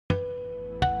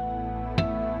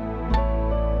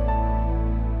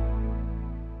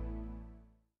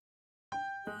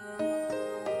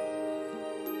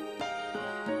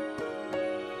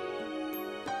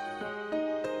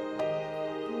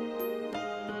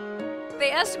They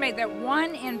estimate that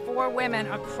 1 in 4 women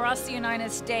across the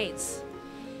United States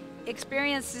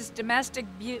experiences domestic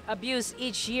abuse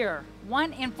each year.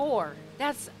 1 in 4.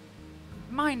 That's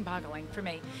mind-boggling for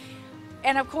me.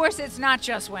 And of course, it's not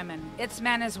just women, it's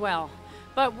men as well.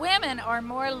 But women are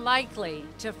more likely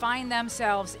to find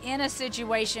themselves in a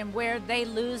situation where they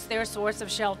lose their source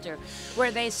of shelter, where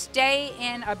they stay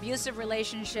in abusive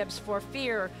relationships for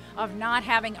fear of not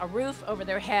having a roof over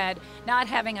their head, not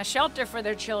having a shelter for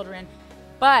their children.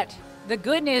 But the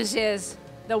good news is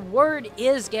the word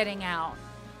is getting out.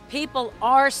 People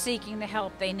are seeking the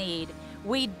help they need.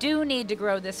 We do need to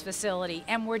grow this facility,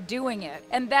 and we're doing it.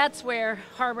 And that's where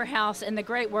Harbor House and the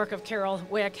great work of Carol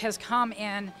Wick has come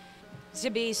in to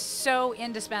be so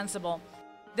indispensable.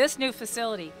 This new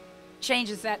facility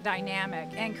changes that dynamic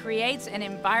and creates an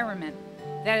environment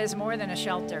that is more than a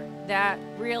shelter, that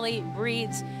really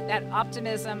breeds that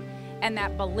optimism and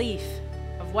that belief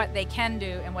of what they can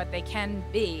do and what they can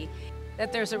be,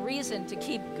 that there's a reason to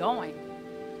keep going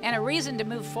and a reason to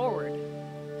move forward.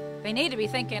 They need to be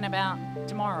thinking about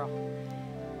tomorrow,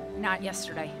 not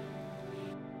yesterday.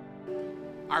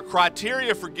 Our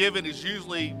criteria for giving is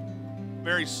usually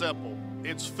very simple.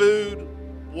 It's food,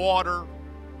 water,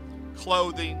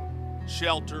 clothing,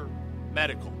 shelter,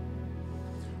 medical.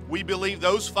 We believe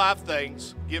those 5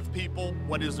 things give people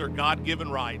what is their God-given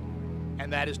right,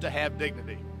 and that is to have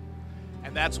dignity.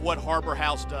 And that's what Harbor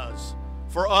House does.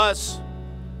 For us,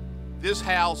 this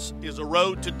house is a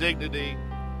road to dignity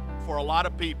for a lot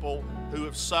of people who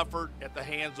have suffered at the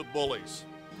hands of bullies.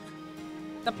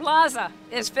 The plaza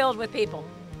is filled with people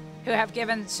who have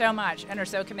given so much and are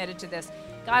so committed to this.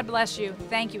 God bless you.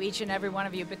 Thank you, each and every one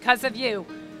of you. Because of you,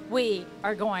 we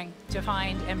are going to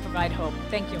find and provide hope.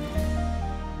 Thank you.